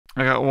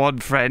I got 1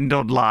 friend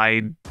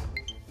online.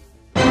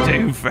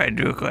 2 friend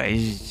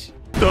requests.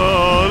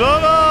 Da, da,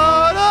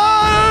 da,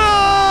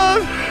 da,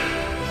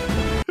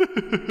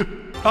 da.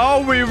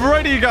 Are we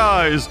ready,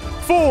 guys,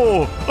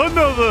 for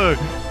another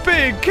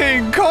big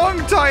King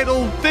Kong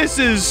title? This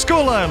is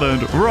Skull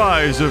Island: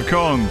 Rise of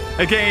Kong,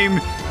 a game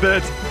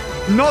that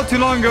not too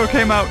long ago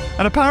came out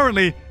and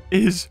apparently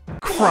is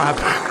crap.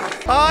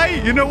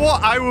 You know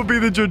what? I will be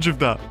the judge of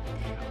that.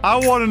 I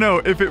want to know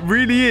if it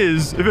really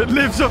is, if it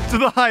lives up to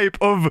the hype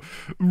of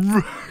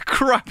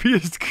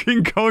crappiest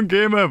King Kong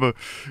game ever.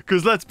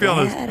 Because let's be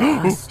honest.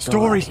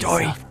 Story.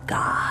 Of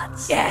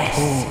gods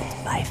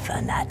told by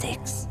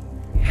fanatics.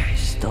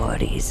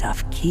 Stories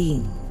of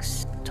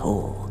kings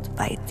told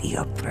by the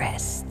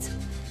oppressed.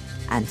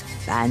 And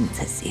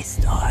fantasy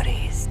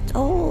stories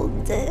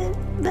told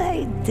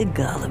by the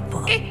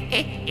gullible.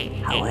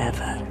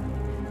 However,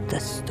 the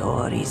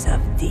stories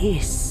of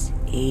this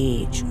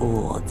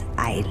age-old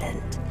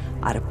island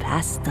are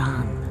passed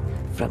on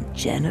from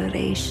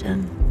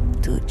generation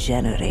to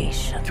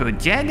generation. To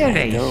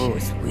generation.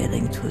 Those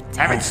willing to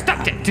tell Haven't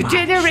stopped it. To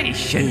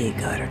generation.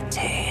 bigger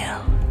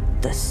tale.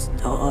 The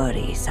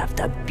stories of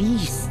the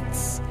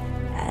beasts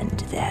and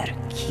their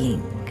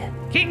king.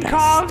 King the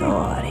Kong.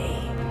 Story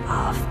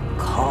of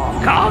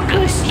Kong.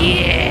 Kongus,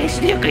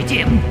 yes, look at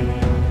him.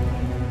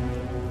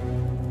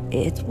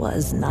 It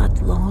was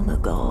not long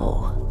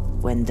ago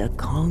when the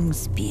Kong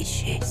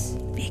species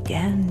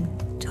began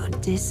to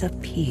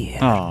disappear.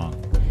 Aw.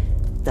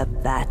 The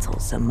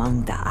battles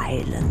among the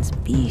island's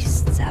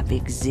beasts have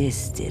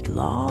existed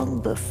long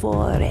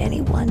before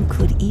anyone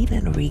could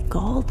even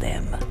recall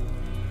them.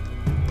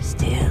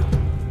 Still,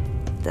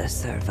 the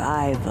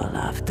survival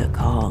of the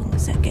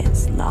Kongs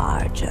against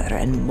larger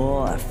and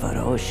more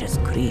ferocious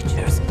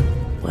creatures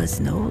was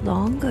no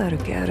longer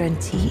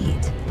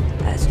guaranteed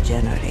as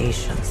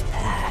generations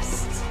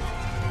passed.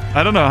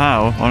 I don't know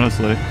how,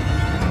 honestly.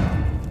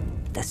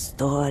 The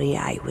story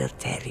I will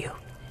tell you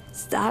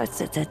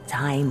starts at a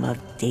time of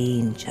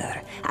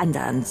danger and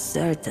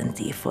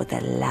uncertainty for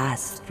the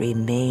last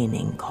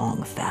remaining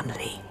Kong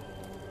family.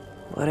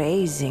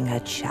 Raising a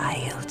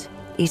child,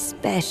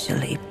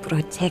 especially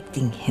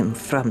protecting him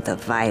from the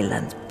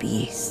violent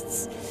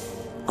beasts,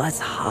 was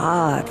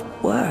hard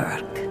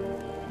work.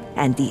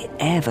 And the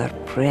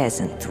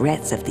ever-present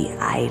threats of the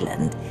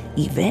island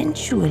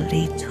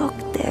eventually took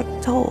their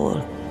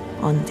toll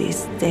on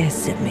this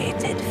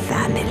decimated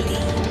family.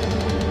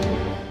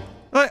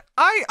 Like,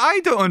 I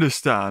don't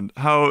understand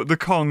how the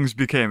Kongs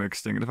became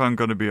extinct, if I'm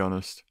gonna be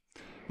honest.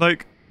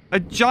 Like, a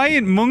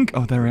giant monk...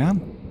 Oh, there I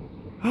am.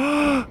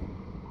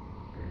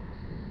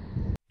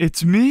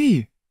 It's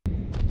me.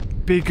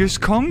 Biggest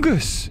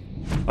Kongus.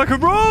 I can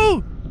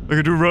roll! I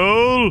can do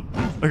roll!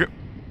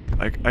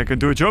 I can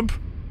do a jump.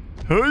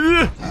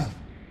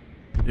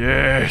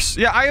 Yes.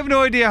 Yeah, I have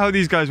no idea how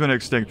these guys went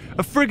extinct.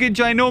 A friggin'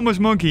 ginormous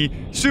monkey,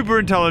 super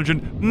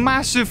intelligent,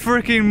 massive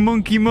freaking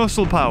monkey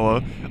muscle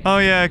power. Oh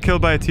yeah,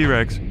 killed by a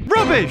T-Rex.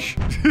 Rubbish!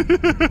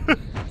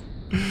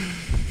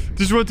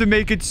 Just want to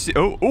make it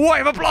oh, I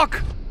have a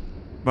block!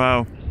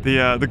 Wow.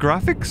 The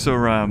graphics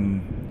are,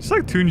 it's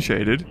like toon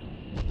shaded.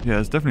 Yeah,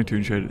 it's definitely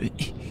toon shaded.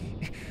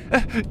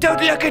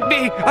 Don't look at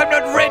me! I'm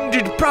not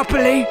rendered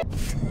properly!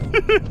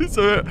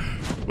 So,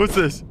 what's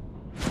this?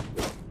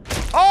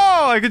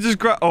 Oh, I can just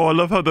grab... Oh, I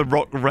love how the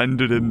rock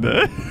rendered in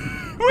there.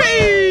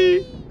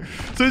 Whee!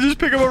 So just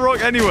pick up a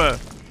rock anywhere.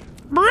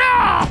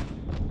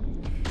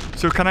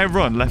 So can I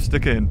run? Left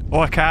stick in. Oh,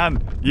 I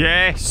can.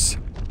 Yes.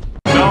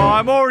 No,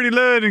 I'm already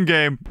learning,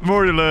 game. I'm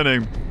already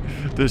learning.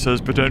 This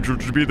has potential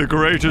to be the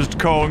greatest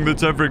Kong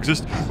that's ever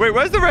existed. Wait,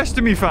 where's the rest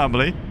of me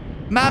family?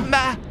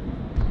 Mama!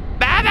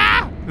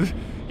 Mama!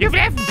 You've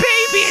left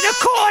baby in a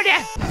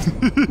corner!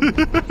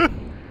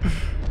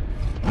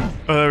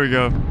 Oh, there we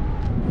go.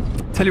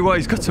 Tell you what,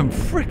 he's got some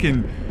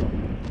freaking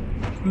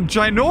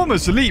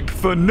ginormous leap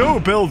for no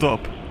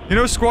build-up. You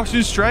know squash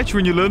and stretch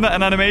when you learn that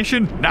in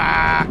animation?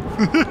 Nah!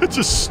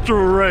 Just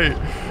straight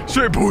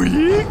boy!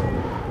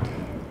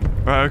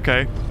 Right,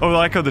 okay. Oh, I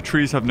like how the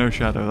trees have no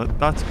shadow.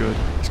 That's good.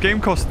 This game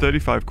costs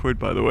 35 quid,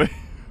 by the way.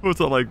 What's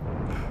that, like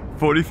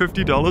 $40,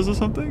 $50 or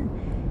something?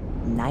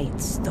 Night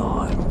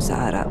storms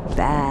are a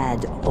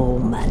bad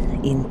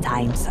omen in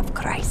times of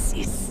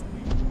crisis,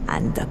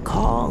 and the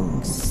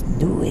Kongs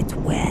knew it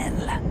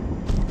well.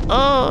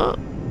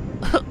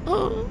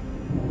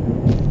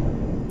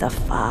 The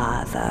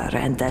father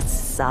and the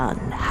son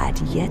had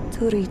yet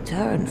to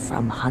return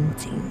from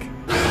hunting.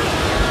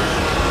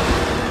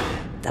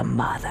 The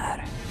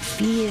mother,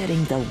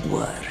 fearing the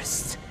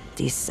worst,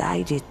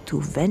 decided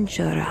to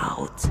venture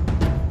out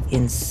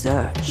in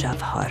search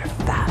of her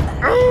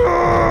family.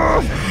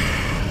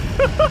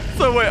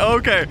 So wait,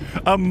 okay,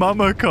 a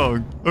Mama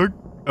Kong.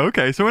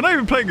 Okay, so we're not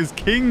even playing as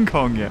King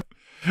Kong yet.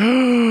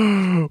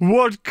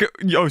 What?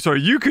 Oh,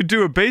 sorry. You could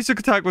do a basic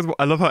attack with...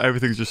 I love how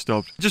everything's just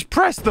stopped. Just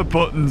press the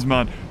buttons,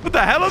 man. What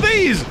the hell are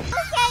these? Look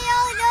at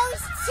all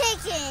those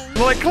chickens.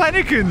 They're like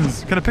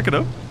Clannicans. Can I pick it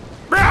up?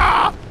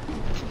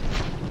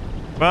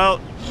 Well,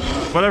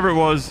 whatever it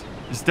was,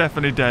 it's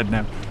definitely dead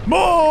now.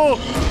 More!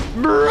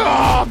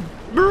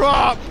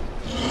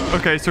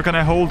 Okay, so can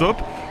I hold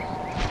up?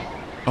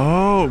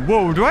 Oh,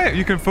 whoa,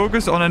 you can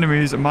focus on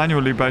enemies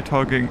manually by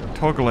toggling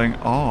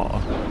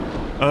R.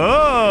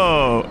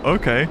 Oh,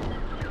 okay.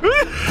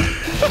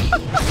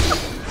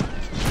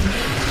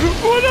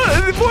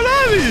 What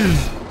are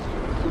these?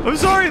 I'm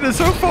sorry, they're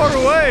so far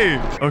away.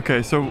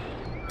 Okay, so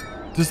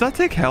does that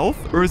take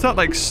health or is that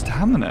like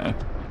stamina?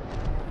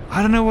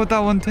 I don't know what that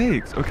one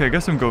takes. Okay, I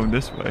guess I'm going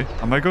this way.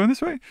 Am I going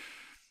this way?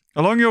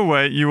 Along your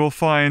way, you will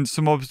find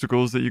some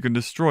obstacles that you can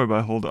destroy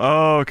by holding.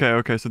 Oh,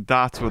 okay, so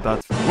that's what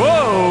that's for.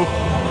 Whoa!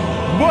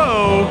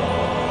 Whoa!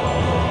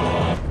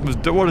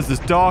 What is this,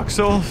 Dark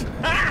Souls?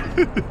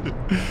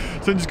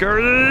 So just go...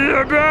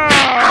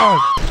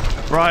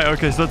 Right,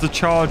 okay, so that's a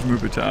charge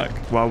move attack.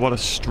 Wow, what a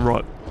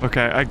strut.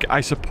 Okay,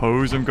 I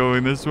suppose I'm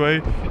going this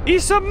way.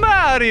 It's a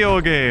Mario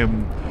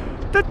game!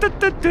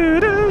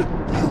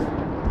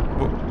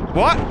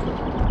 What?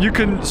 You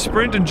can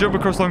sprint and jump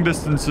across long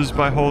distances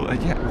by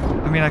holding... yeah,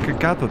 I mean, I could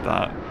gather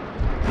that.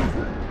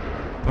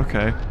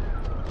 Okay.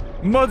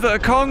 Mother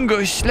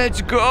Congus,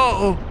 let's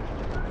go!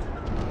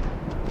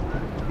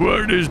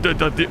 Where is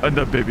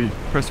that baby?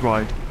 Press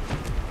Y.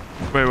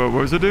 Wait, what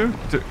does it do?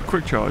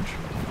 Quick charge.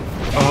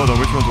 Oh, hold on,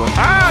 which one's what?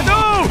 Ah,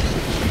 no!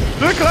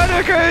 The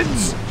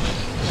Clannicans!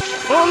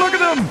 Oh, look at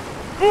them!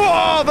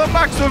 Whoa, the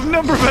maximum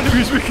number of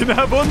enemies we can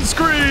have on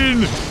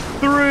screen!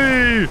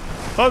 3!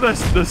 Oh,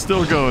 they're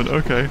still going,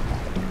 okay.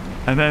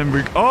 And then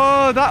we...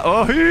 oh, that...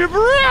 oh, the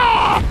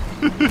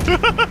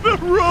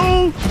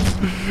roll!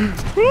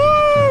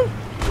 Woo!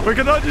 Wait,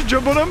 can I just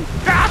jump on them?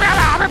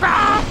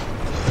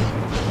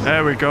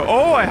 There we go.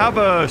 Oh, I have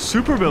a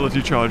super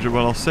ability charger.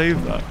 Well, I'll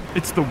save that.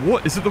 It's the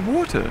what? Is it the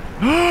water?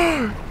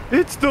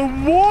 It's the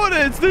water.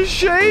 It's the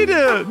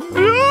shader.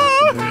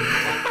 No!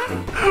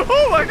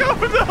 Oh my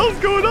god, what the hell's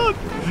going on?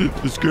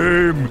 This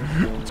game,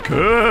 it's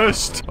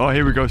cursed. Oh,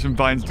 here we go. Some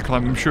vines to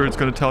climb. I'm sure it's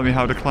going to tell me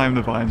how to climb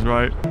the vines,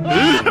 right?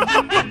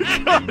 Oh my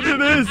god, it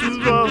is as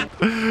well.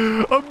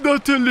 I'm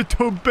not a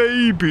little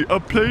baby.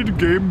 I've played a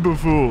game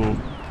before.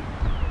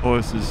 Oh,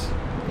 this is...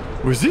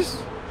 what is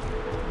this?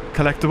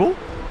 Collectible?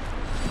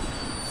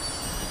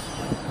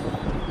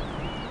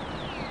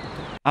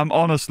 I'm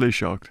honestly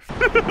shocked.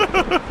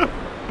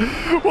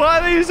 Why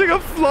are they using a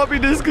floppy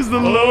disk as the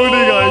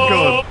loading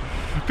icon?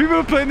 People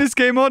are playing this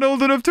game aren't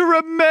old enough to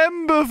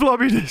remember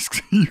floppy disks.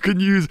 You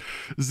can use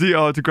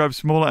ZR to grab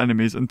smaller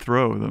enemies and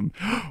throw them.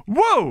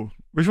 Whoa!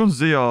 Which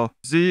one's ZR?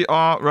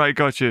 ZR, right,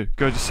 gotcha.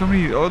 So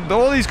many,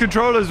 all these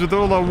controllers with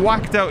all the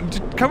whacked out.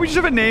 Can we just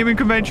have a naming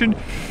convention?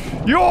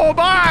 You're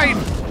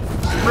mine!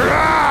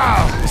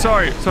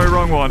 Sorry,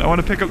 wrong one. I want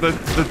to pick up the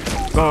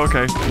oh,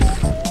 okay.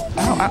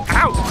 Ow, ow,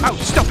 ow, ow,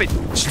 stop it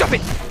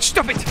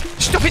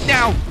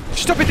now.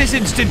 Stop it this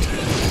instant.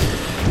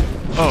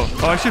 Oh,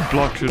 I should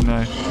block, shouldn't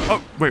I?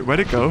 Oh, wait, where'd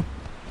it go?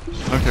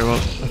 Okay, well,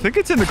 I think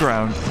it's in the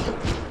ground.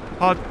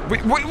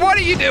 Wait, what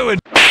are you doing?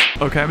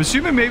 Okay, I'm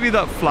assuming maybe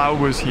that flower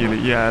was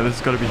healing. Yeah, this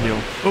has got to be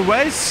healed. Oh,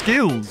 where's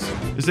skills?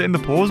 Is it in the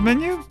pause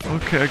menu?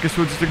 Okay, I guess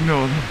we'll just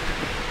ignore them.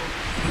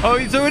 Oh,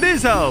 so it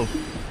is hell.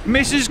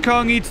 Mrs.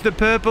 Kong eats the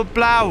purple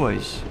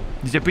flowers.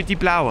 It's a pretty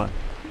flower.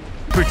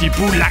 Pretty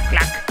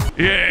boo-lack-lack.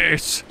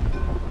 Yes!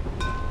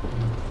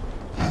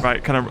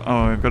 Right, can I...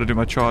 oh, I've got to do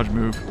my charge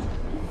move.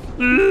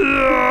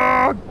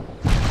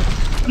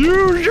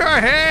 Use your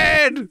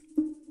head!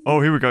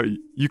 Oh, here we go.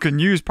 You can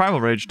use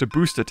Primal Rage to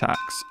boost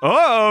attacks.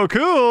 Oh,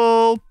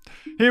 cool!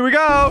 Here we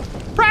go!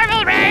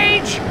 Primal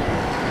Rage!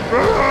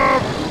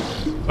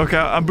 Okay,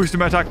 I'm boosting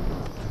my attack.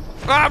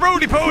 Ah,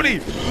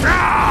 roly-poly!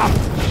 Ah!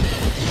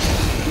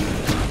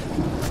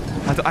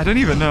 I don't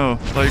even know.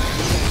 Like,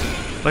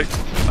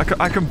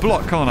 I can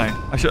block, can't I?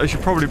 I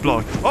should probably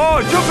block. Oh,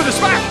 jump in the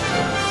smack!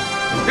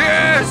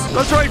 Yes!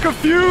 That's right,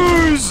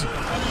 confuse!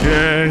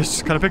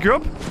 Yes! Can I pick you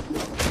up?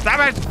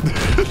 Damn it!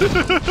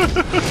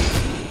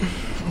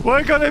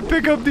 Why can't I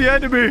pick up the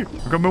enemy?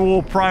 I've got my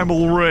little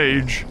primal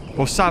rage.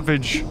 Or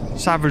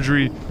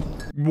savagery,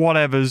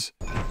 whatevers.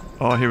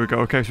 Oh, here we go.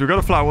 Okay, so we've got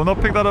a flower. We'll not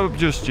pick that up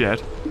just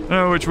yet. I don't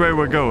know which way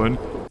we're going.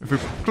 If we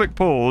click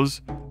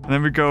pause, and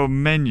then we go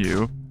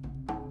menu.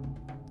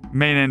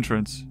 Main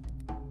entrance.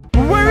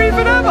 Where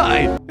even am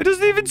I? It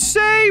doesn't even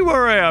say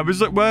where I am.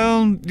 It's like,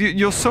 well,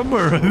 you're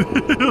somewhere.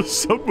 You're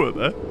somewhere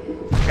there.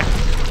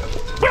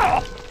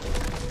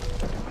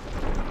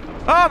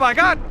 Oh my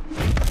god!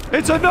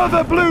 It's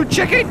another blue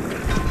chicken!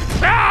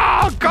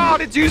 Oh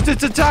god, it's used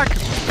its attack!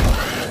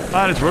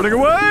 And it's running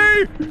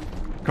away!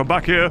 Come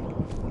back here.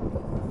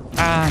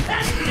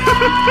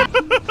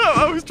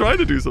 I was trying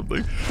to do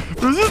something.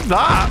 But this is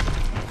that.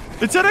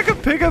 It said I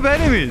could pick up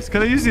enemies.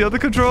 Can I use the other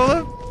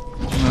controller?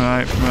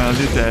 Alright, well,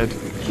 you're dead.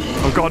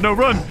 Oh god, no,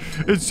 run!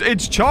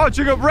 It's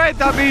charging up red.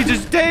 That means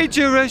it's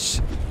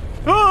dangerous.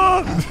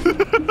 Ah!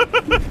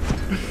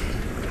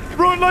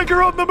 Run like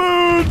you're on the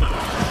moon!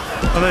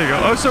 Oh, there you go.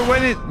 Oh, so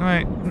when it...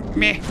 right.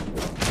 Meh.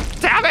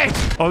 Damn it!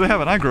 Oh, they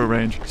have an aggro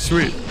range.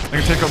 Sweet. I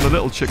can take on the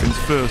little chickens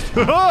first.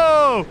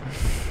 Oh!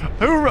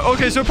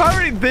 Okay, so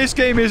apparently this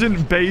game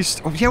isn't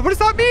based... oh, yeah, what does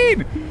that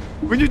mean?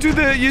 When you do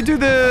the...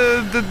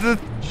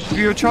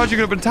 you're charging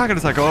up an attack and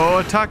it's like, oh,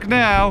 attack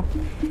now.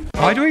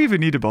 Why do I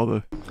even need to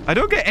bother? I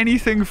don't get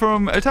anything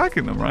from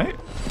attacking them, right?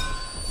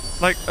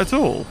 Like, at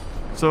all.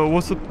 So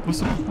what's the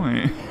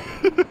point?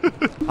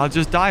 I'll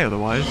just die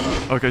otherwise.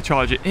 Okay,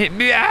 charge it. Hit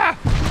me. Ah!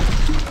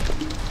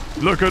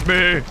 Look at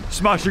me,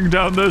 smashing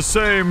down the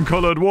same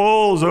colored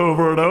walls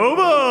over and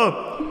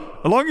over.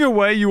 Along your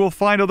way, you will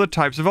find other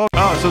types of... Oh,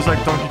 so it's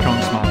like Donkey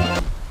Kong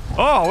Smash.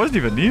 Oh, I wasn't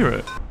even near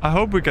it. I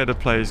hope we get to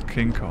play as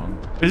King Kong.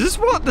 Is this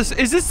what this...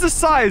 Is this the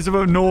size of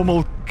a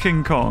normal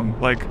King Kong?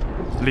 Like,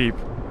 leap.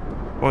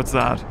 What's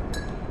that?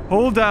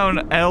 Hold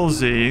down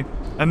LZ,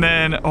 and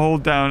then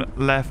hold down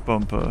left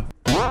bumper.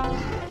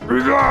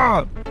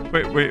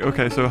 Wait,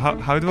 okay, so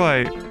how do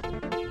I...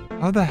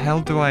 How the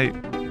hell do I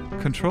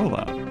control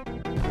that?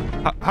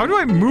 How do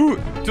I move?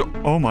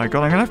 Oh my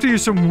god, I'm gonna have to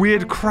use some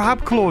weird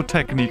crab claw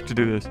technique to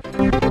do this.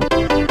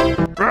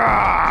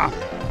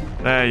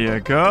 There you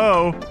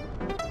go.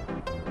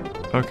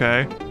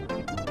 Okay.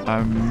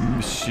 I'm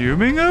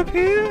assuming up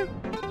here?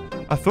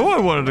 I thought I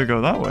wanted to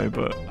go that way,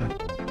 but...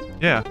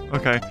 yeah,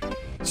 okay.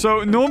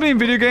 So, normally in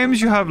video games,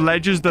 you have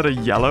ledges that are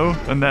yellow,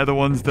 and they're the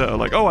ones that are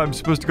like, oh, I'm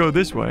supposed to go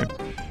this way.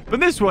 But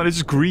this one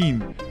is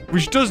green,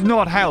 which does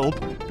not help,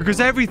 because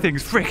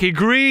everything's freaking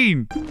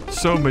green.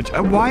 So much.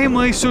 And why am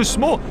I so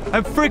small?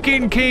 I'm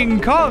freaking King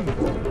Kong.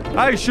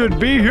 I should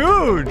be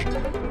huge.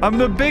 I'm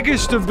the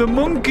biggest of the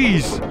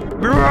monkeys.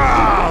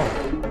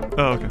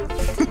 Oh, okay.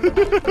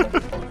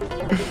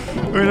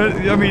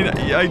 I mean,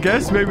 I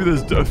guess maybe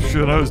there's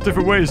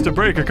different ways to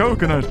break a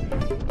coconut.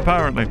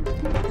 Apparently.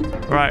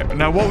 Right,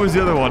 now what was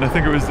the other one? I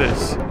think it was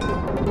this.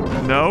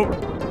 No.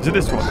 Is it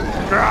this one?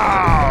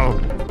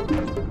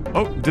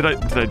 Oh, did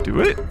I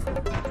do it?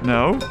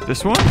 No.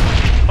 This one?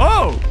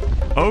 Oh!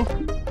 Oh.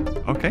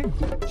 Okay.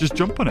 Just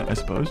jump on it, I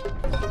suppose.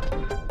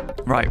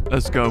 Right,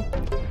 let's go.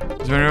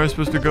 Is there anywhere I'm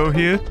supposed to go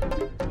here?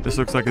 This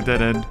looks like a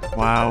dead end.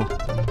 Wow.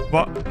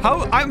 What?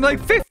 How? I'm like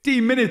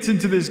 15 minutes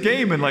into this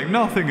game and like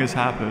nothing has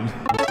happened.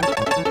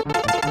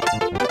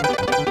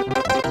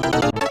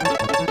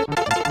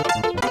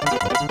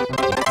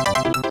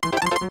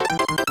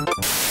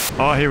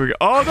 Oh, here we go.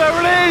 Oh, there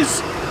it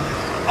is!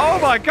 Oh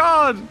my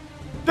god!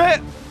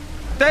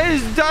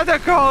 There's Dada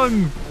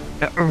Kong!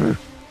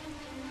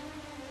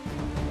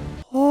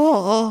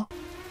 Oh.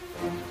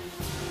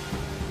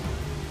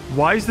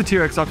 Why is the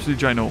T-Rex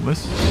absolutely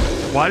ginormous?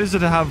 Why does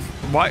it have...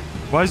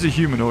 Why is it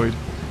humanoid?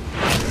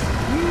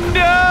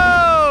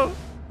 No!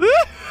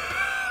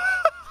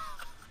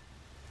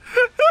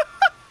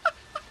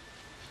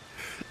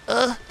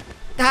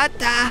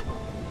 Dada!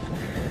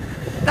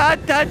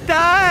 Dada,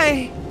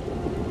 die!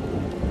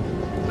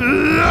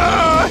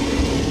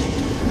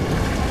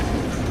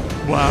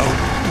 Wow.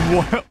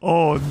 What?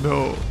 Oh,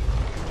 no.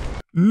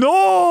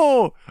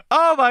 No!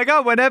 Oh, my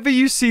God. Whenever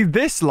you see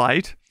this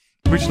light...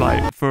 Which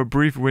light? For a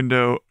brief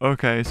window.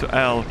 Okay, so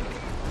L.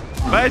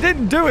 But I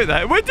didn't do it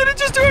there. Wait, did it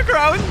just do a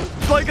ground?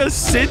 Like a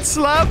sit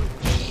slam?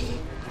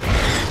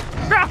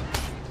 Ah!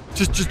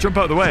 Just jump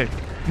out of the way.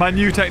 My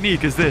new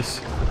technique is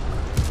this.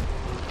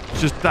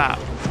 Just that.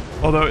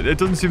 Although it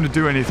doesn't seem to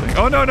do anything.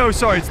 Oh, no,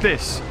 sorry. It's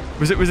this.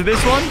 Was it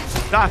this one?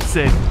 That's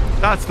it.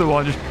 That's the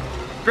one. Just...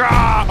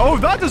 Oh,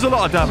 that does a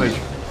lot of damage.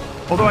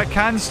 Although I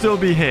can still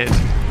be hit.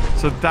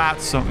 So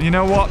that's something. You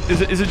know what?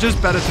 Is it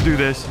just better to do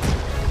this?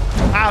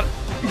 Ah.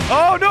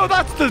 Oh, no,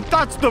 that's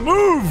the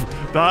move.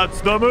 That's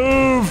the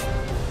move.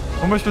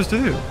 What am I supposed to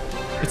do?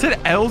 It said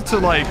L to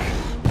like...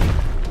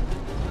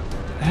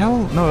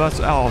 L? No, that's...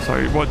 Oh,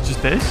 sorry. What,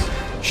 just this?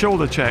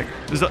 Shoulder check.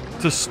 Is that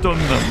to stun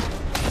them?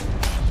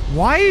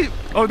 Why?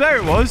 Oh, there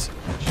it was.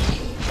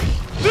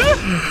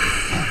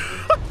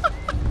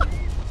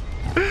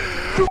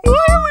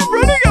 Why are we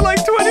running at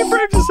like 20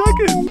 frames a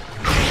second?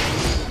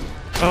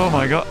 Oh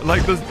my god.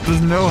 Like,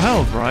 there's no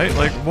health, right?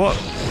 Like, what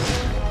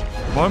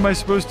am I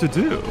supposed to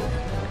do?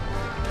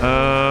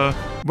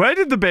 Where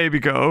did the baby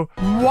go?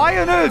 Why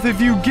on earth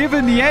have you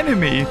given the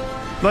enemy,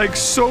 like,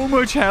 so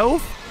much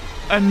health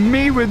and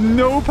me with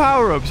no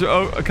power-ups?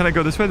 Oh, can I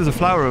go this way? There's a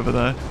flower over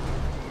there.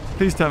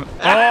 Please tell me.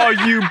 Oh,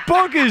 you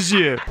buggers,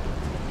 you.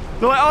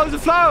 They're like, oh, there's a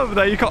flower over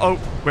there. You can't... Oh,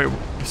 wait.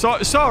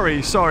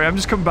 Sorry. I'm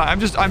just coming back.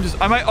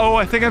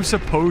 I think I'm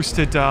supposed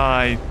to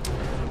die.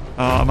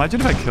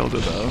 Imagine if I killed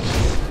it, though.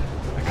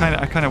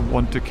 I kind of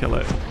want to kill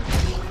it.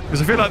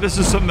 Because I feel like this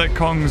is something that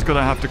Kong's going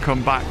to have to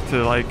come back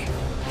to, like,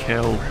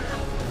 kill.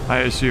 I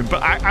assume.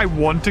 But I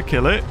want to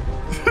kill it.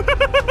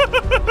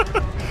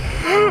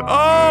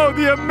 Oh,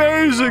 the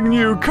amazing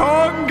new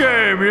Kong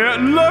game. Yeah,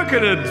 look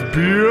at it. It's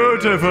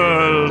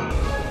beautiful.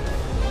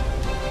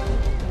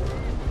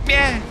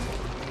 Yeah.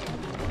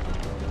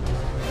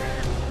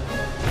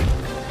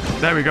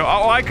 There we go.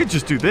 Oh, I could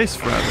just do this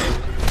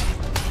forever.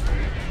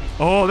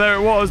 Oh, there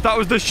it was. That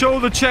was the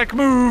shoulder check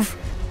move.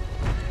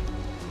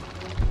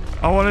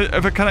 I want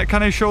to...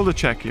 Can I shoulder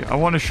check you? I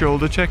want to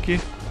shoulder check you.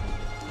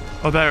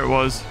 Oh, there it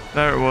was.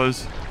 There it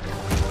was.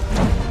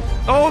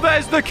 Oh,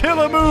 there's the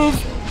killer move.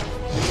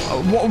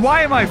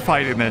 Why am I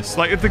fighting this?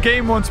 Like, if the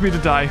game wants me to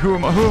die, who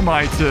am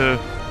I to,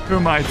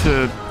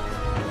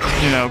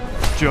 you know,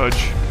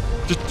 judge?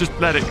 Just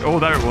let it... Oh,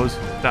 there it was.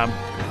 Damn.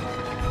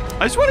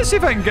 I just want to see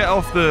if I can get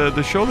off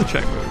the shoulder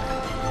check move.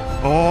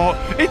 Oh,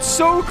 it's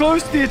so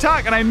close to the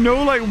attack, and I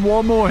know like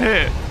one more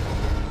hit.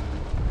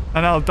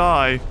 And I'll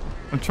die.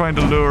 I'm trying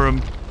to lure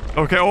him.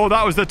 Okay, oh,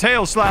 that was the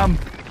tail slam.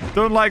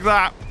 Don't like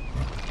that.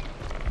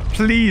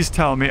 Please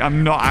tell me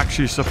I'm not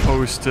actually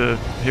supposed to...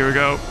 Here we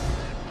go.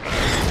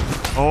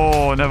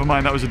 Oh, never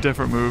mind. That was a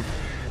different move.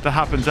 That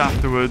happens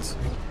afterwards.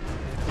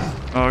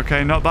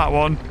 Okay, not that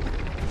one.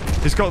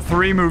 He's got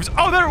 3 moves.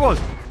 Oh, there it was.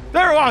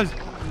 There it was.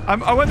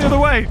 I went the other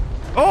way.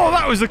 Oh,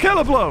 that was the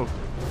killer blow.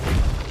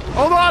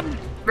 Hold on.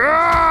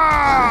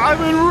 Ah,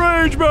 I'm in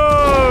rage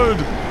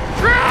mode.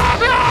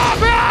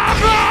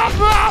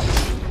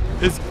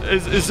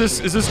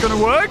 Is this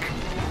gonna work?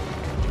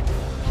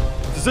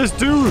 Does this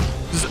do?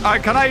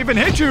 Can I even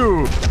hit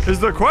you?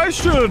 Is the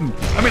question.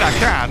 I mean, I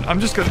can.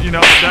 I'm just gonna, you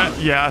know,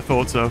 yeah, I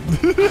thought so.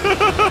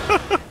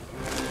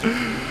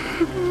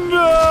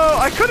 No,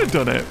 I could have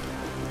done it.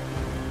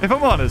 If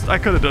I'm honest, I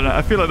could have done it.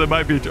 I feel like there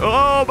might be.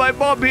 Oh, my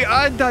Bobby,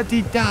 and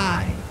he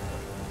died.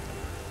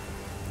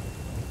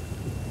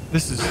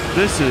 This is.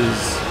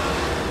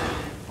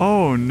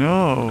 Oh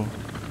no.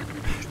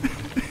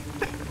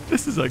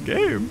 This is a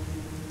game.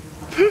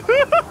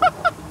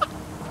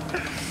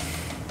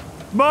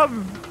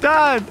 Mom,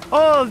 Dad,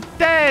 all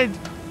dead.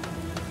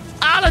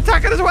 I'll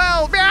attack it as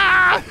well.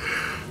 Yeah!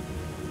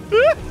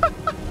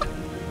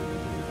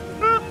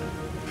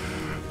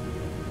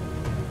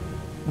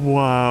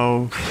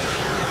 Wow.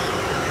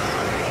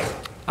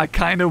 I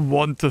kind of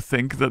want to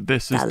think that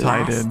this is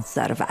tied in. The last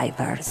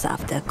survivors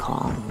of the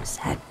Kongs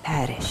had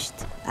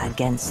perished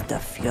against the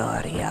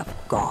fury of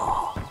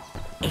Gaw,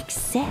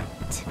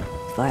 except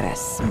for a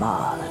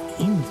small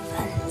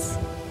infant.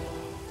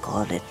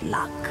 Call it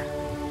luck,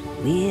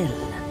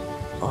 will,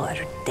 or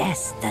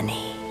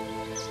destiny.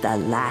 The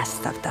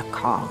last of the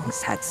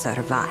Kongs had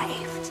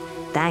survived,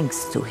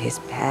 thanks to his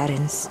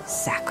parents'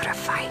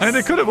 sacrifice. And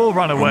they could have all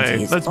run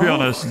away, let's be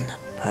honest.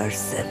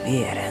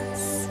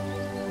 Perseverance.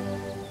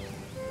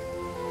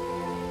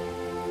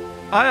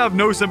 I have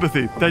no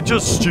sympathy. They're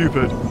just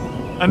stupid.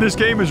 And this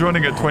game is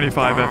running at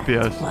 25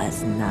 FPS.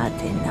 Was not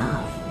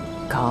enough.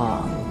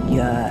 Kong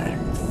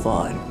yearned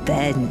for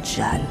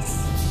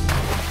vengeance.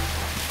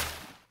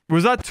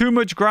 Was that too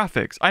much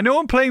graphics? I know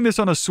I'm playing this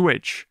on a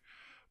Switch,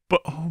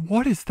 but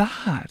what is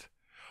that?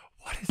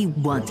 He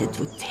wanted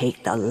to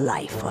take the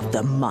life of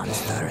the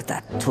monster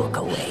that took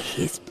away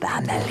his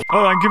family.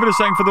 Oh, and give it a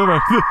second for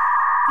the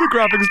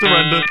graphics to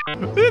render.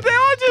 They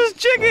are just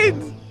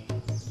chickens!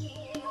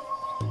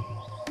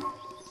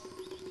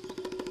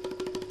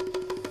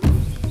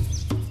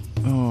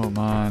 Oh,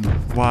 man.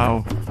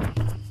 Wow.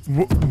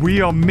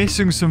 We are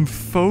missing some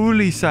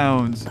Foley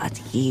sounds. But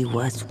he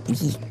was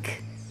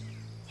weak.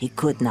 He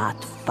could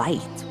not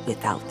fight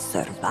without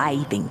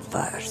surviving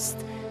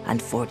first.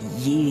 And for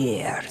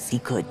years, he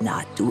could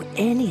not do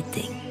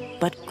anything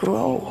but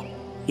grow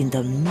in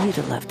the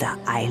middle of the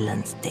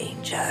island's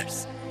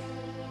dangers.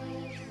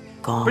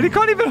 Gone. But he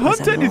can't even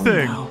hunt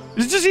anything.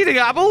 He's just eating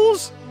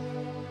apples?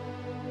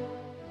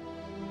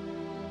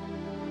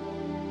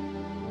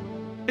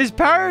 His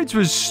parents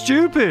were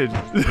stupid.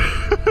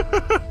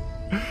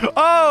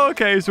 Oh,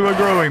 okay, so we're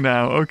growing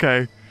now.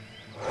 Okay.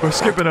 We're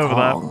skipping over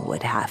that. Kong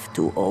would have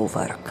to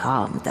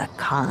overcome the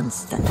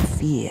constant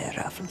fear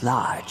of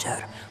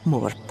larger,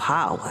 more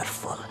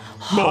powerful,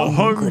 more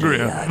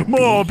hungrier,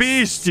 more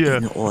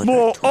bestier,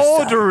 more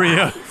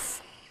orderier.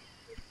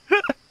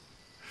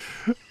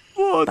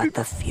 But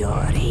the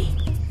fury,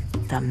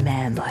 the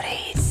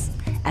memories,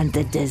 and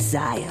the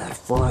desire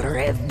for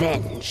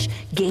revenge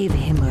gave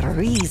him a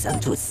reason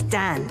to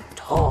stand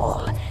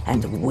tall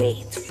and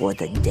wait for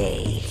the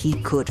day he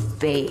could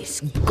face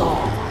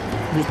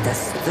God with the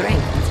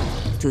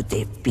strength to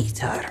defeat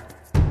her.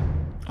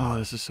 Oh,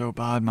 this is so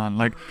bad, man.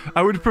 Like,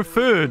 I would have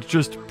preferred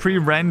just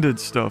pre-rendered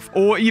stuff,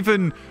 or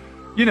even,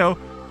 you know,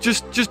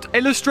 just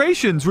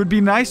illustrations would be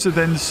nicer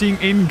than seeing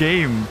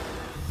in-game.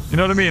 You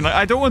know what I mean? Like,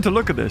 I don't want to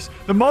look at this.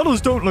 The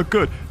models don't look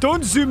good.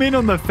 Don't zoom in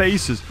on their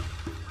faces.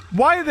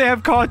 Why do they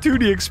have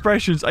cartoony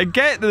expressions? I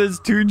get that it's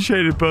toon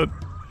shaded, but...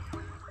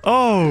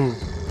 Oh.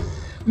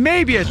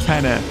 Maybe a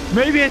 10er.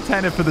 Maybe a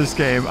 10er for this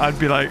game. I'd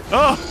be like,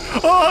 oh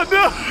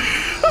no!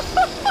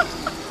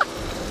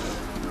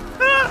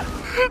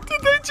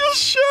 Did they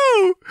just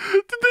show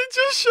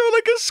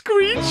like a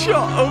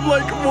screenshot of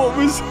like what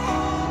was...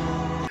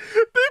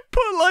 They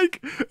put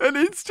like an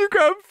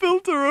Instagram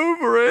filter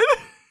over it.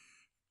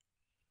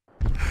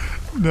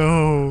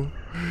 No.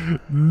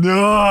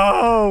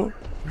 No!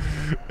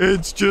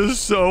 It's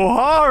just so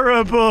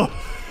horrible.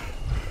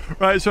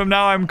 Right, so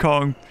now I'm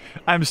Kong.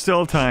 I'm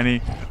still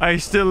tiny. I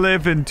still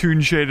live in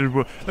toon-shaded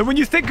world. And when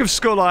you think of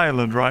Skull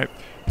Island, right?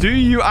 Do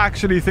you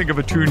actually think of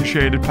a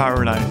toon-shaded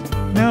paradise?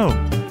 No.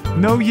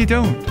 No, you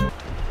don't.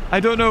 I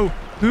don't know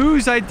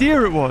whose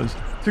idea it was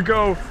to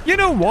go, you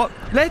know what?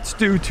 Let's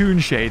do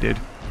toon-shaded.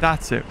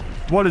 That's it.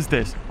 What is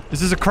this? Is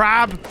this a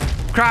crab?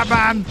 Crab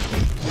man!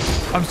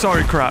 I'm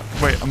sorry, crab.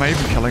 Wait, am I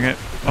even killing it?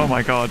 Oh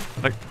my god.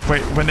 Like,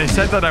 wait, when they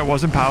said that I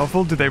wasn't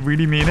powerful, did they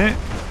really mean it?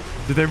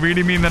 Did they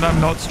really mean that I'm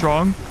not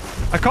strong?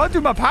 I can't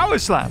do my power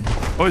slam.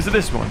 Or is it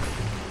this one?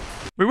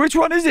 Wait, which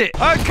one is it?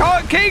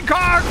 King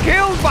Kong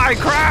killed by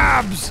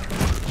crabs!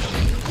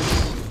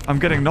 I'm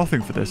getting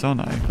nothing for this,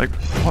 aren't I? Like,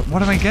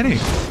 what am I getting?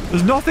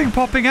 There's nothing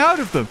popping out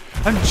of them.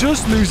 I'm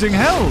just losing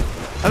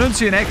health. I don't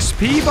see an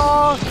XP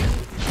bar.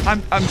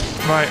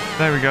 Right,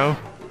 there we go.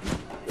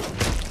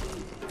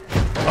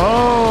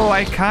 Oh,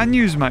 I can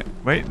use my...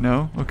 Wait,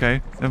 no.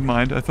 Okay, never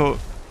mind. I thought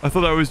that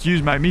was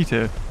use my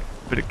meter.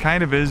 But it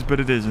kind of is,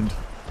 but it isn't.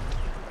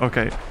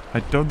 Okay,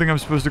 I don't think I'm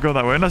supposed to go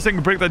that way. Unless I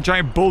can break that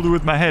giant boulder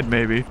with my head,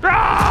 maybe.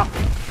 Ah!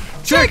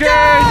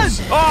 Chickens!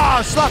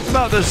 Oh, slapped them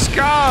out the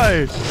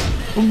sky.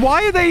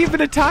 Why are they even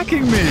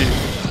attacking me?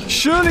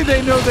 Surely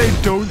they know they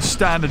don't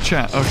stand a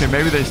chance. Okay,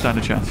 maybe they stand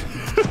a chance.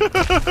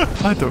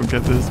 I don't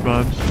get this,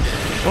 man.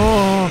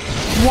 Oh,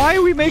 why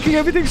are we making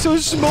everything so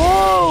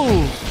small?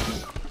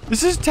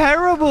 This is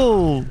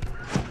terrible.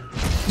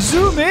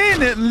 Zoom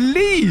in at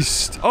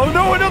least. Oh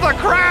no, another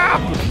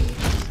crab.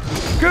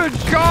 Good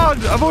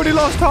God, I've already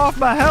lost half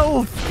my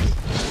health.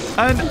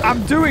 And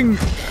I'm doing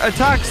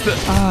attacks that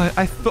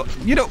I thought,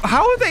 you know,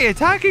 how are they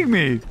attacking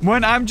me?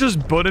 When I'm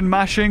just button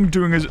mashing,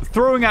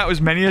 throwing out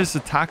as many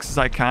attacks as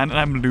I can, and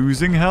I'm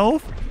losing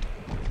health?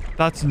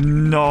 That's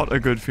not a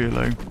good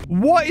feeling.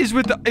 What is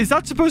with is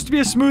that supposed to be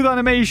a smooth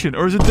animation,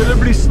 or is it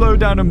deliberately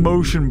slowed down and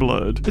motion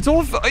blurred? It's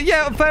all,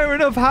 yeah, fair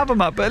enough, have a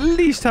map, but at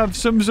least have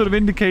some sort of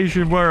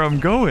indication of where I'm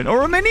going.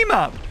 Or a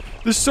mini-map.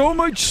 There's so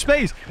much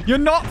space. You're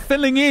not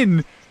filling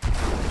in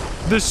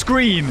the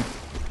screen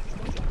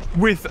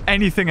with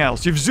anything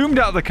else. You've zoomed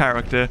out the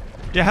character.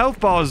 Your health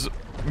bar's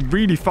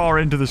really far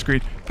into the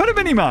screen. Put a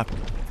mini-map.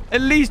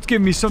 At least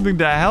give me something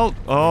to help.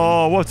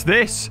 Oh, what's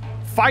this?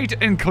 Fight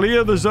and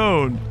clear the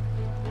zone.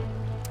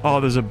 Oh,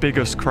 there's a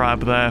biggest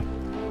crab there.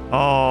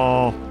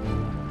 Oh.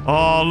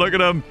 Oh, look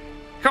at him.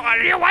 Come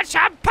on, you want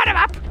some? Put him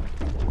up.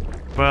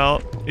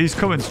 Well, he's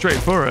coming straight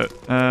for it.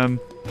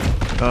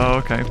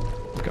 Oh, okay.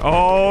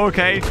 Oh,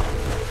 okay.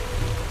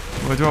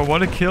 Well, do I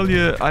want to kill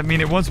you? I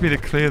mean, it wants me to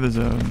clear the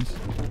zones.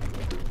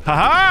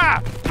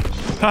 Ha-ha!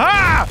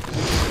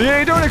 Ha-ha! Yeah,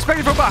 you don't expect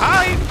it from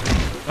behind.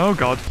 Oh,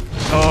 God.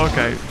 Oh,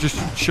 okay.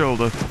 Just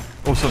shoulder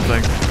or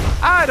something.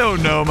 I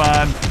don't know,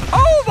 man.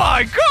 Oh,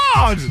 my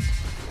God!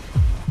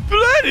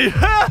 Bloody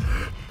hell!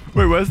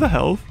 Wait, where's the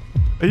health?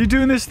 Are you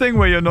doing this thing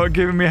where you're not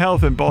giving me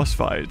health in boss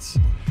fights?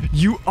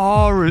 You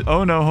are...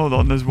 Oh, no, hold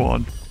on. There's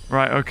one.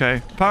 Right,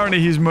 okay. Apparently,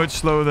 he's much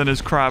slower than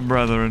his crab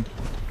brethren.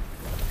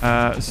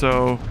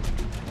 So...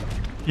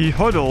 He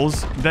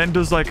huddles, then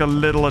does, like, a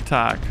little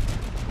attack.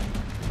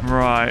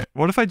 Right.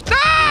 What if I...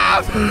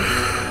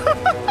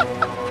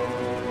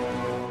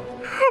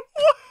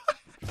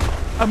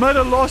 I'm at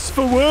a loss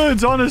for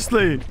words,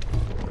 honestly.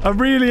 I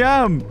really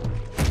am.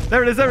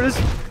 There it is, there it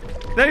is.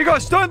 There you go,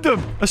 stunned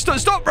him.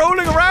 Stop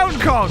rolling around,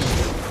 Kong.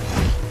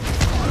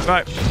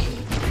 Right.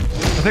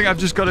 I think I've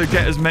just got to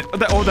get as many...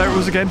 Oh, there it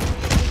was again.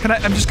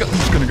 I'm just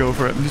going to go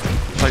for it.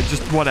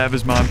 Just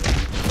whatever's, man.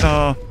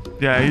 Oh,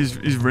 yeah,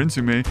 he's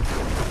rinsing me.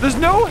 There's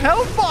no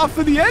health bar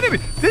for the enemy.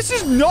 This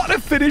is not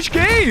a finished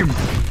game.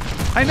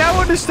 I now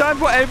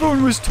understand what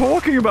everyone was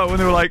talking about when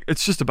they were like,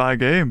 it's just a bad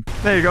game.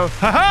 There you go.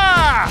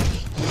 Ha-ha!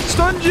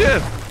 Stunned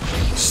you.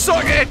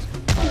 Suck it.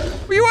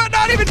 You are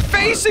not even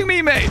facing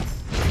me, mate.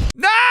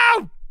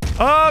 No!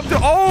 Does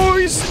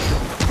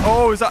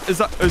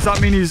that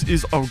mean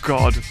he's oh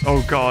god.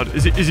 Oh god.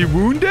 Is he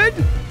wounded?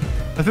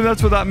 I think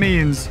that's what that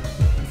means.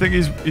 I think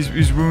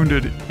he's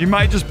wounded. He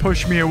might just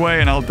push me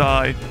away and I'll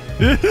die.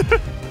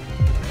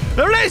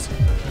 There it is!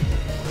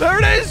 There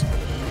it is!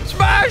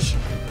 Smash!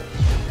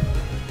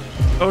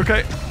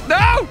 Okay.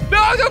 No!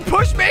 No, don't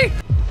push me!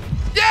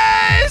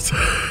 Yes!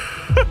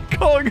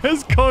 Kong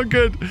has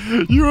conquered.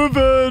 You have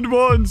earned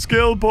 1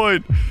 skill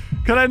point.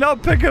 Can I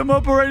not pick him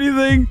up or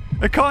anything?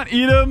 I can't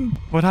eat him.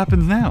 What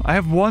happens now? I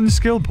have 1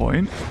 skill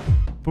point.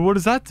 But what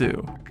does that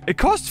do? It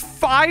costs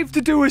 5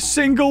 to do a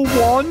single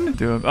one.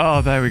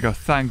 Oh, there we go.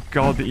 Thank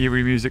God the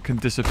eerie music can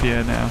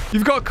disappear now.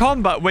 You've got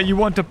combat where you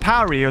want to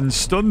parry and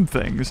stun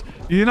things.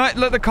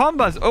 Like the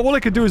combat, all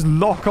I can do is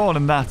lock on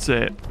and that's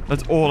it.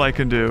 That's all I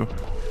can do.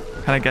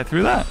 Can I get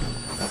through that?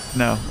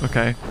 No.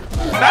 Okay.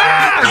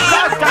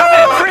 Ah! God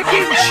damn it!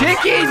 Freaking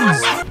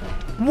chickens!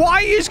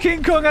 Why is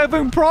King Kong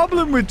having a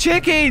problem with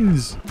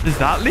chickens? Is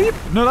that leap?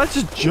 No, that's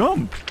just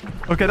jump.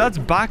 Okay, that's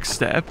back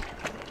step.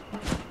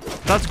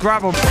 That's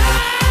grab up.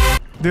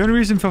 The only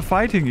reason for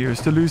fighting you is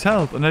to lose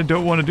health, and I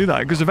don't want to do that,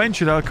 because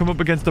eventually I'll come up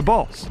against a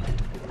boss.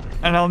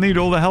 And I'll need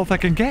all the health I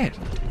can get.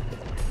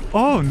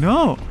 Oh,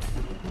 no.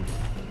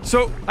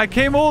 So, I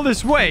came all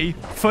this way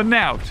for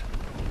Nout.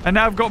 And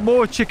now I've got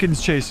more chickens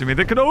chasing me.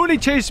 They can only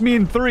chase me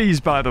in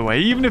 3s, by the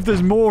way, even if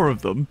there's more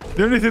of them.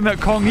 The only thing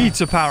that Kong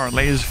eats,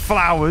 apparently, is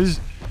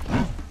flowers.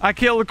 I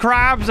kill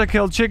crabs, I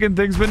kill chicken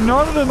things, but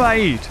none of them I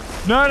eat.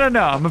 No, no,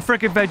 no. I'm a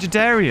freaking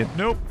vegetarian.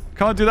 Nope.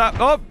 Can't do that.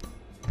 Oh.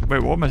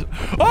 Wait, what am I...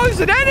 Oh, there's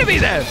an enemy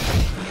there!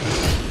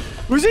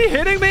 Was he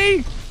hitting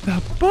me?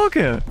 That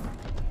bugger.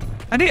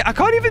 I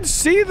can't even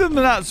see them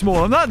that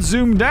small. I'm that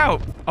zoomed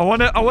out. I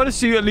want to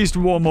see at least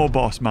one more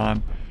boss,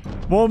 man.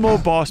 One more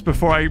boss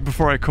before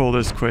I call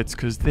this quits,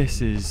 because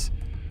this is...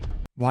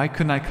 Why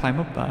couldn't I climb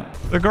up that?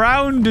 The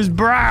ground is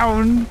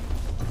brown.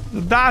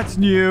 That's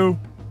new.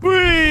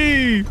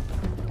 Whee!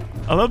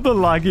 I love the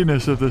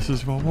lagginess of this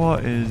as well.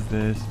 What is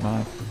this,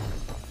 man?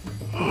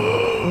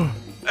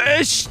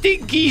 A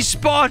stinky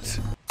spot.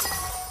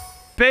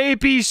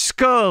 Baby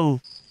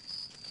skull.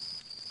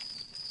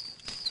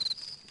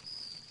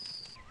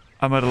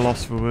 I'm at a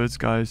loss for words,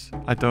 guys.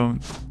 I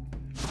don't.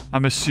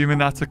 I'm assuming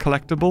that's a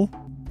collectible.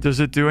 Does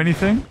it do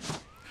anything?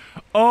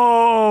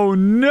 Oh,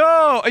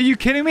 no. Are you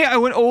kidding me? I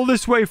went all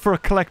this way for a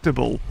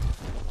collectible.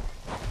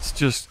 It's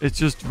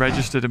just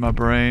registered in my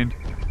brain.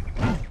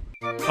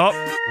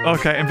 Oh,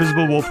 okay.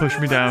 Invisible wall pushed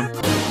me down.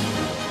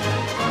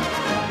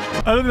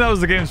 I don't think that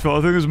was the game's fault.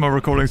 I think it was my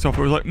recording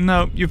software. It was like,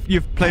 no,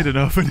 you've played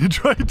enough, and it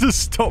tried to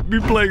stop me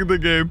playing the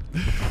game.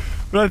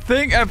 But I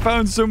think I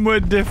found somewhere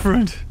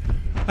different.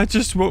 I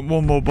just want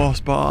one more boss,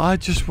 but I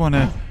just want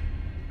to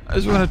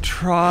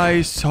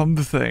try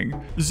something.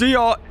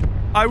 ZR,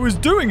 I was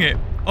doing it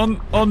on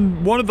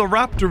one of the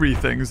raptor-y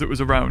things that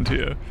was around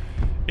here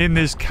in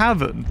this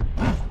cavern,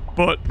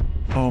 but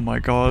oh my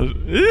god,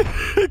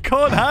 it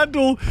can't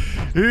handle.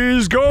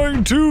 He's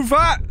going too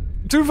fast.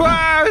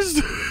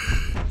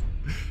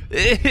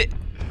 There's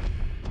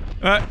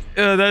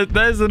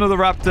another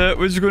raptor.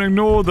 We're just going to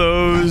ignore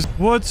those.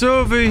 What's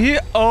over here?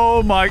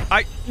 Oh my,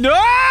 no!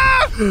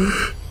 I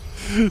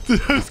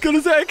was going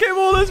to say I came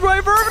all this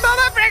way for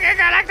another freaking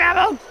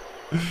collectible.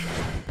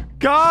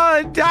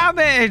 God damn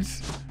it.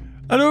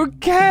 I don't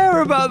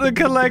care about the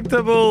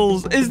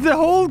collectibles. Is the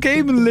whole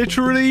game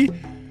literally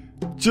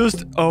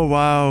just... Oh,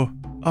 wow.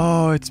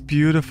 Oh, it's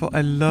beautiful. I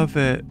love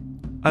it.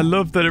 I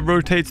love that it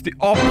rotates the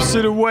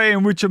opposite way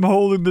in which I'm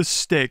holding the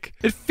stick.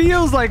 It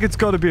feels like it's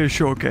got to be a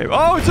short game.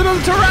 Oh, it's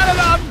another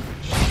pteranodon!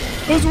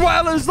 As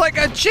well as like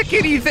a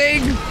chickeny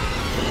thing.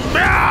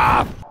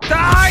 Ah!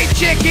 Die,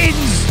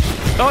 chickens!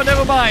 Oh,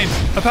 never mind.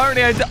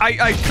 Apparently,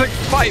 I clicked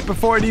fight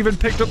before it even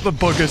picked up the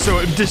bugger, so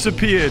it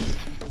disappeared.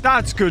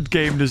 That's good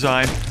game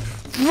design.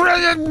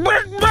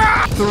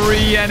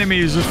 3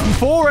 enemies.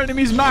 4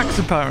 enemies max,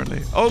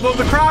 apparently. Although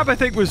the crab, I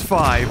think, was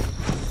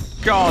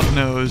 5. God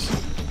knows.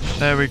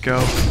 There we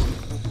go.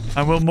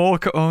 And we'll more...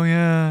 Oh,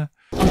 yeah.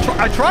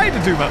 I tried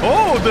to do that.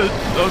 Oh, the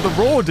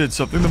roar did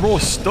something. The roar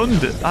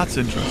stunned it. That's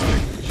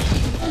interesting.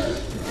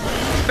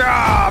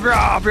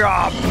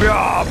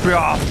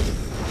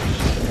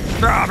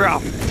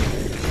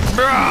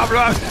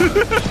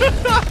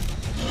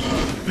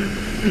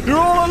 You're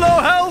all on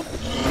low health.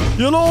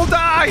 You'll all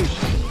die.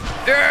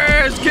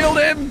 Yes, killed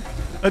him.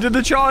 I did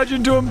the charge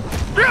into him.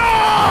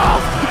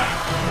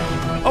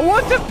 I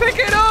want to pick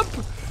it up.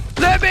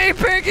 Let me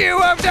pick you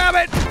up, damn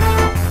it.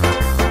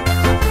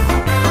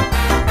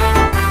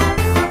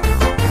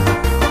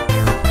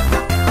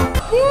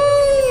 Woo!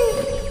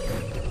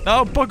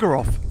 Oh, bugger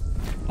off.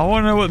 I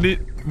want to know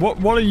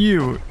what are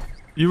you?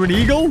 You an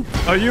eagle?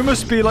 Oh, you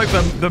must be like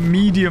the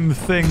medium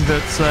thing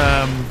that's,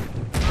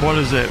 what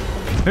is it?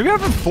 Maybe I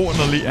haven't fought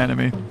an elite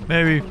enemy.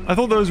 Maybe. I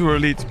thought those were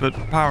elites, but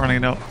apparently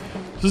not.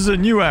 This is a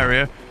new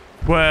area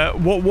where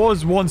what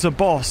was once a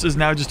boss is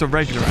now just a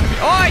regular enemy.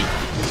 Oi!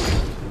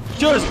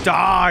 Just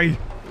die!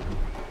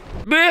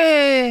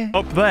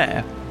 Up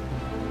there.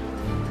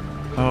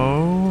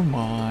 Oh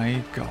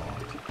my god.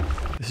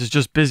 This is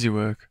just busy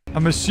work.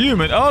 I'm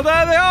assuming... Oh,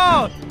 there they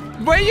are!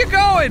 Where are you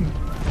going?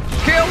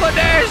 Kill the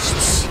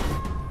nests!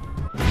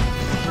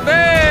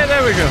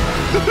 There we go.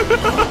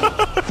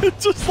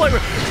 It's just like...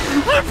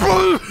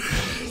 It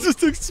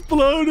just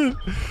exploded.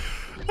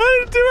 I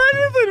didn't do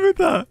anything with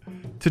that.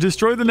 To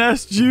destroy the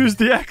nest, use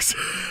the X.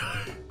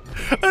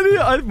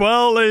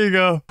 Well, there you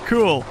go.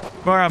 Cool.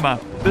 Where am I?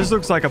 This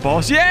looks like a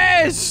boss.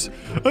 Yes!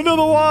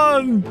 Another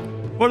one!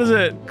 What is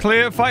it?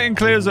 Fighting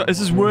clears... Is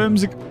this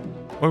worms?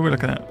 What are we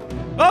looking at?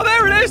 Oh,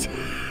 there it is!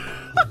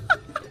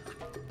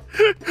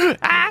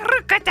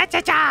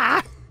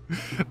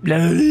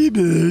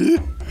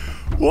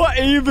 What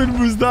even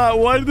was that?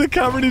 Why did the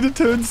camera need to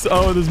turn...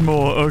 Oh, there's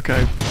more.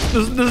 Okay.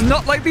 There's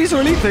not... Like, these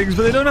are elite things,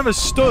 but they don't have a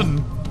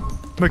stun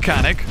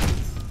mechanic.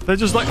 They're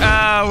just like...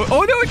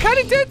 Oh, no, it kind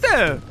of did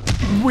there.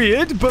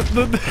 Weird, but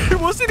it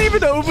wasn't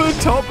even over the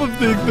top of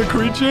the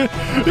creature.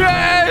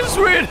 Yes,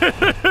 weird.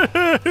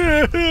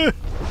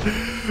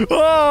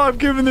 Oh, I've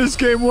given this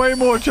game way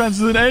more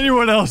chances than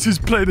anyone else who's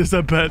played this,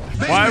 I bet.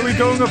 Why are we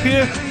going up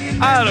here?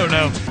 I don't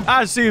know.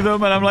 I see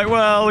them and I'm like,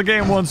 well, the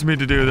game wants me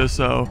to do this,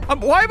 so...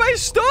 why am I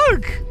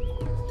stuck?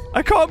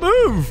 I can't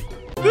move.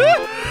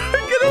 I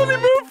can only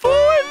move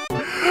forward.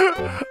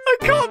 I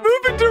can't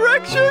move in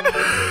direction.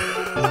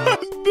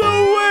 No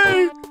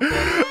way.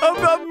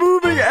 I'm not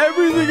moving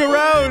everything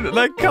around and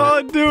I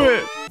can't do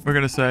it. We're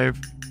going to save.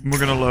 We're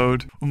going to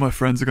load. All my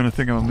friends are going to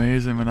think I'm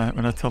amazing when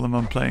I tell them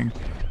I'm playing...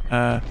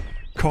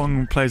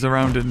 Kong plays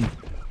around in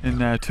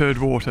turd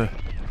water.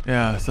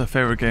 Yeah, it's their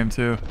favorite game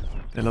too.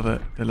 They love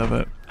it. They love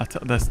it.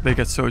 They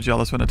get so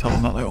jealous when I tell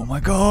them that. Like, oh my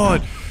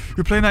god,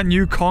 you're playing that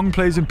new Kong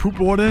plays in poop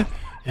water?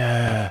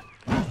 Yeah.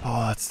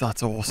 Oh, that's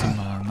awesome,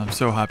 man. I'm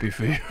so happy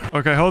for you.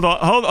 Okay, hold on.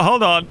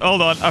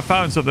 I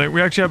found something.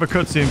 We actually have a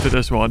cutscene for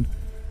this one.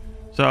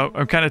 So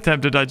I'm kind of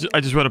tempted. I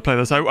just want to play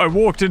this. I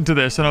walked into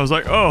this and I was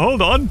like, oh,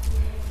 hold on.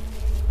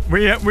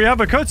 We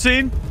have a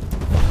cutscene.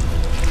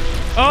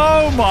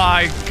 Oh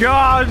my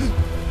god.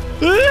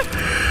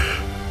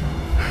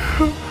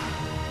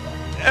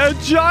 A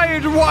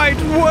giant white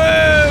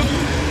worm.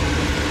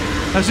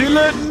 Has he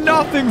learned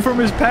nothing from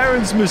his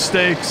parents'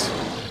 mistakes?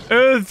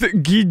 Earth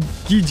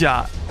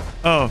Gija.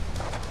 Oh.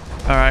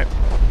 Alright.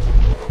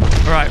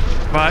 Alright.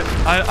 But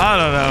I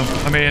don't know.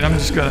 I mean, I'm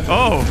just gonna...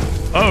 Oh.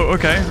 Oh,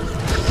 okay.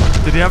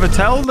 Did he have a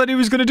tell that he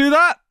was gonna do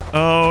that?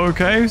 Oh,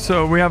 okay.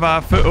 So we have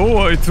our...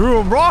 Oh, he threw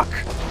a rock.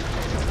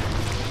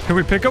 Can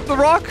we pick up the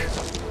rock?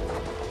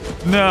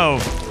 No.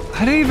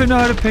 I don't even know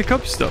how to pick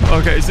up stuff.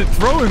 Okay, is it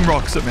throwing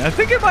rocks at me? I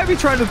think it might be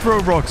trying to throw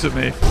rocks at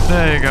me.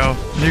 There you go.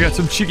 You get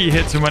some cheeky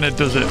hits when it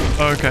does it.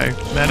 Okay.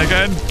 Then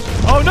again.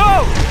 Oh,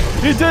 no!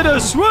 He did a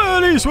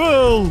swirly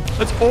swirl.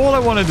 That's all I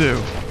want to do.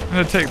 I'm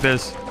going to take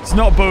this. It's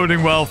not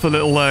boding well for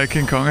little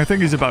King Kong. I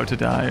think he's about to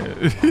die.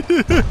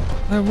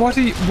 What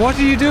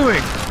are you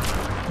doing?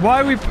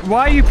 Why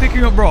are you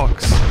picking up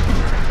rocks?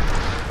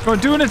 Go on,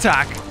 do an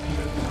attack.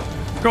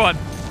 Go on.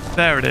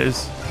 There it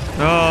is.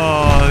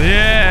 Oh,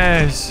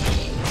 yes.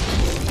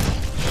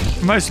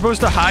 Am I supposed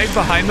to hide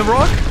behind the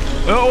rock?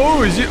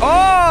 Oh, is he? Oh,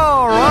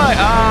 right.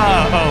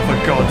 Ah. Oh, for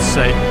God's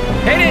sake.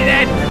 Hit it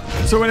then.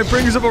 So when it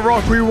brings up a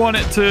rock, we want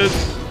it to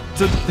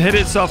hit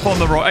itself on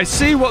the rock. I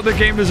see what the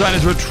game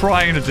designers were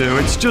trying to do.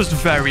 It's just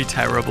very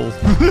terrible.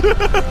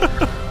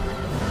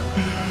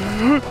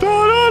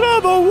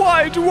 The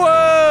white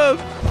worm.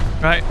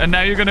 Right, and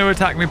now you're going to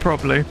attack me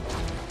properly.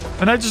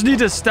 And I just need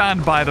to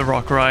stand by the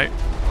rock, right?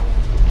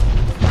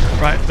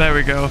 Right, there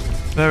we go.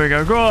 There we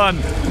go. Go on.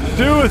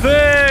 Do a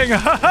thing.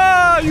 Ha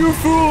ha, you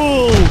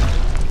fool.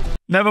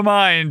 Never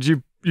mind.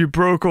 You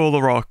broke all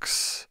the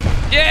rocks.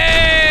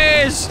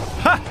 Yes.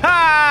 Ha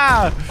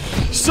ha.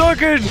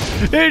 Suck it,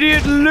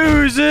 idiot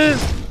loser.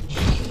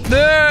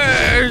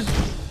 There's...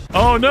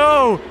 Oh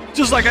no.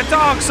 Just like a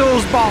Dark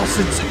Souls boss.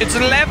 It's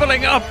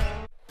leveling up.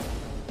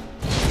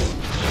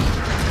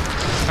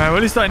 Alright, well,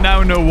 at least I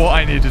now know what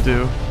I need to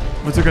do.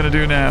 What's it gonna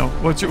do now?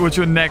 What's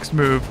your next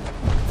move?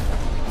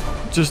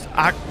 Just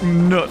act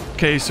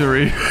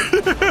nutcasery.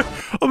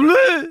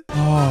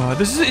 Oh,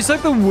 it's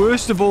like the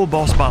worst of all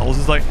boss battles.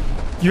 It's like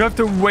you have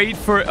to wait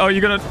for it. Oh,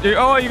 you're gonna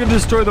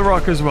destroy the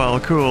rock as well.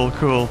 Cool,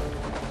 cool.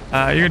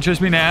 You're gonna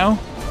chase me now?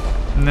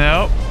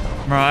 No.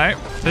 Right.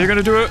 Are you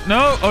gonna do it?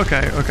 No?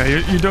 Okay,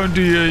 okay. You don't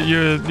do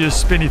your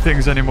spinny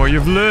things anymore.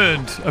 You've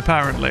learned,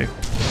 apparently.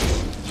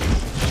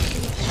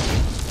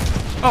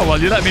 Oh, well,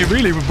 you let me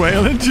really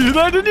wail into you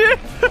there, didn't you?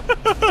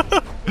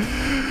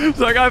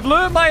 It's like, I've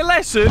learned my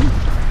lesson.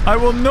 I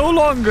will no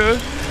longer...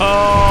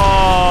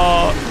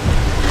 Oh,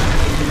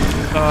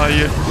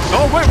 yeah.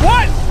 Oh, wait,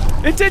 what?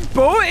 It did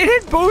both. It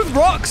hit both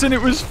rocks and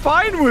it was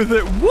fine with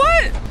it.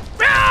 What?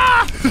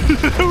 Ah!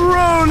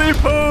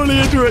 Roly-poly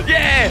into it.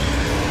 Yeah!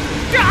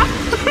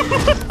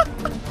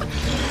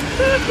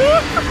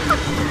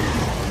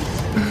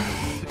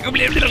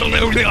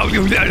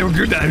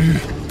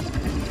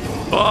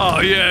 Oh,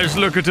 yes,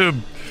 look at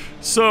him.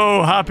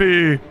 So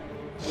happy.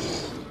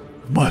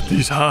 But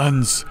these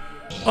hands.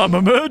 I'm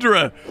a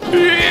murderer.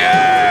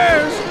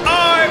 Yes,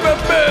 I'm a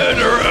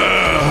murderer.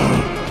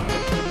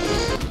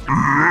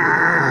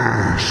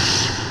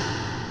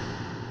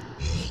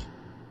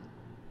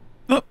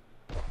 Yes.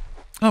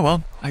 Oh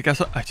well, I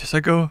guess I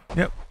go.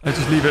 Yep, I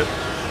just leave it.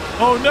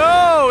 Oh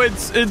no,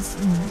 it's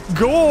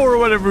gore or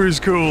whatever it's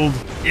called.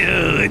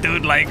 Yeah, I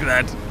don't like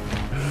that.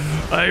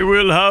 I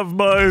will have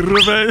my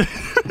revenge.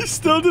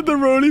 Still did the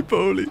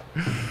roly-poly.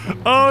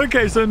 Oh,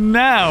 okay, so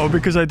now,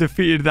 because I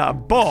defeated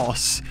that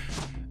boss,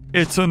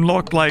 it's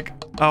unlocked, like,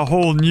 a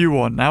whole new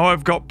one. Now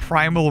I've got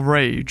primal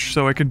rage,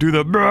 so I can do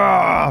the...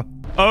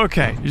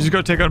 Okay, you just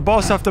gotta take on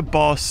boss after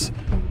boss.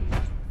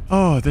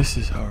 Oh, this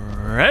is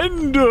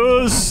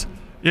horrendous.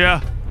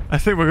 Yeah, I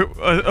think we're...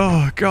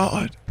 oh,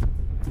 God.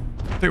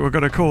 I think we're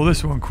gonna call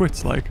this one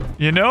quits, like.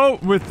 You know,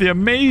 with the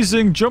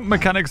amazing jump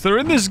mechanics that are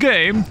in this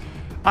game,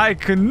 I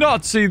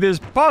cannot see this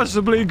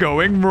possibly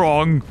going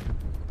wrong.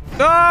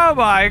 Oh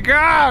my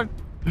God!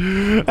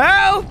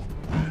 Help!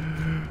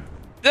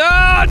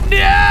 Oh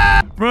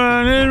no!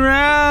 Running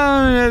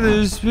around at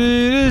the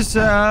speed of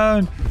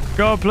sound.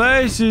 Got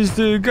places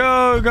to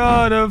go,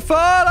 gotta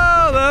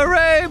follow the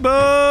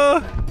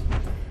rainbow.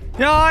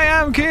 I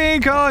am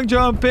King Kong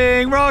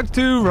jumping rock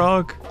to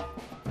rock.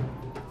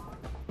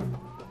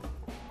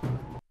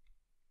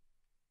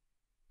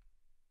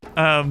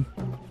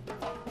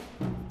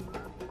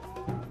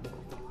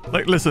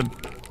 Like, listen.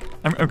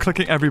 I'm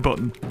clicking every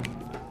button.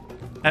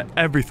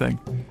 Everything.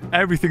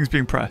 Everything's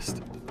being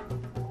pressed.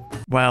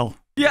 Well.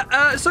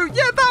 Yeah, so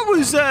yeah, that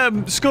was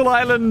Skull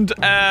Island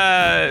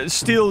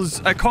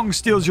Kong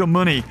steals your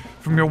money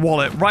from your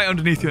wallet right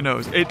underneath your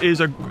nose. It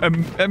is a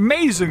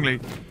amazingly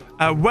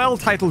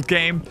well-titled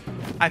game.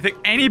 I think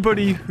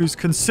anybody who's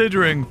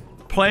considering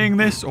playing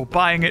this or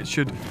buying it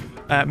should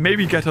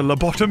maybe get a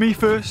lobotomy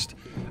first.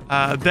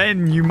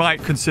 Then you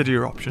might consider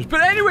your options.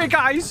 But anyway,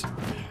 guys,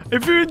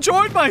 if you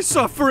enjoyed my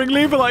suffering,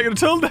 leave a like.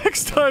 Until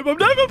next time, I'm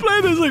never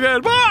playing this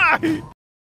again. Bye!